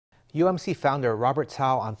UMC founder Robert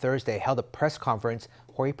Tsao on Thursday held a press conference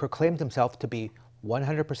where he proclaimed himself to be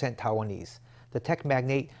 100% Taiwanese. The tech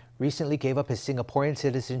magnate recently gave up his Singaporean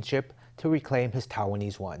citizenship to reclaim his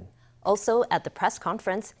Taiwanese one. Also at the press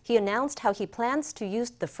conference, he announced how he plans to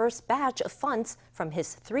use the first batch of funds from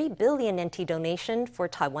his 3 billion NT donation for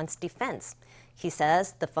Taiwan's defense. He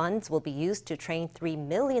says the funds will be used to train 3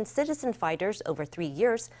 million citizen fighters over 3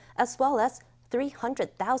 years, as well as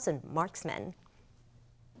 300,000 marksmen.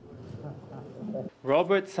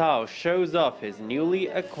 Robert Tsao shows off his newly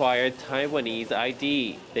acquired Taiwanese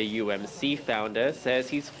ID. The UMC founder says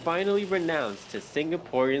he's finally renounced his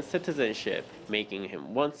Singaporean citizenship, making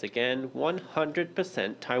him once again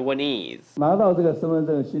 100% Taiwanese.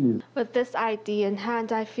 With this ID in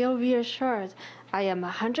hand, I feel reassured. I am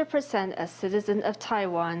 100% a citizen of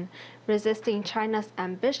Taiwan. Resisting China's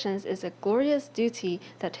ambitions is a glorious duty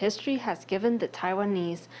that history has given the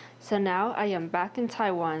Taiwanese. So now I am back in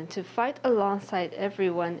Taiwan to fight alongside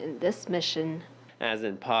everyone in this mission. As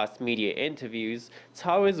in past media interviews,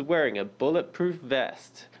 Tsao is wearing a bulletproof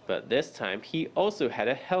vest. But this time, he also had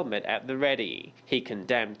a helmet at the ready. He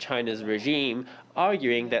condemned China's regime,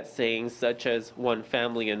 arguing that sayings such as one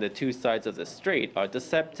family and the two sides of the strait are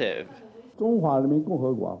deceptive.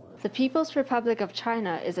 The People's Republic of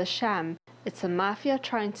China is a sham. It's a mafia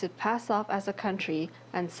trying to pass off as a country,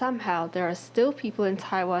 and somehow there are still people in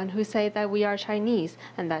Taiwan who say that we are Chinese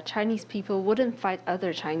and that Chinese people wouldn't fight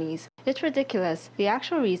other Chinese. It's ridiculous. The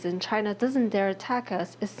actual reason China doesn't dare attack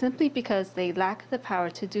us is simply because they lack the power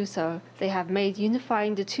to do so. They have made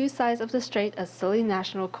unifying the two sides of the strait a silly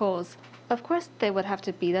national cause. Of course, they would have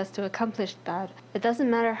to beat us to accomplish that. It doesn't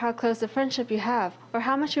matter how close a friendship you have, or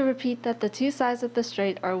how much you repeat that the two sides of the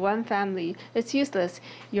strait are one family. It's useless.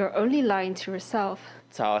 You're only lying to yourself.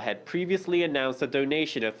 Tsao had previously announced a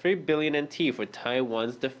donation of 3 billion NT for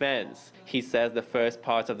Taiwan's defense. He says the first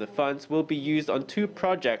part of the funds will be used on 2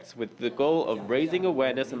 projects with the goal of raising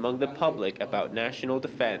awareness among the public about national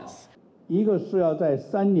defense.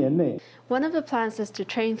 One of the plans is to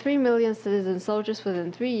train 3 million citizen soldiers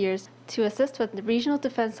within 3 years to assist with the regional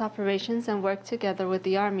defense operations and work together with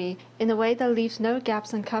the army in a way that leaves no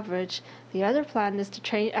gaps in coverage. The other plan is to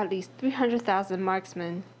train at least 300,000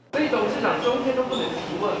 marksmen.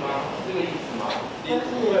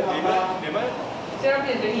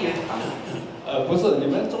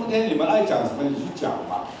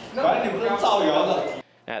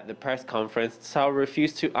 At the press conference, Tsao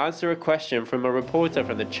refused to answer a question from a reporter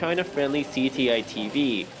from the China-friendly CTI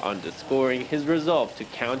TV, underscoring his resolve to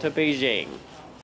counter Beijing.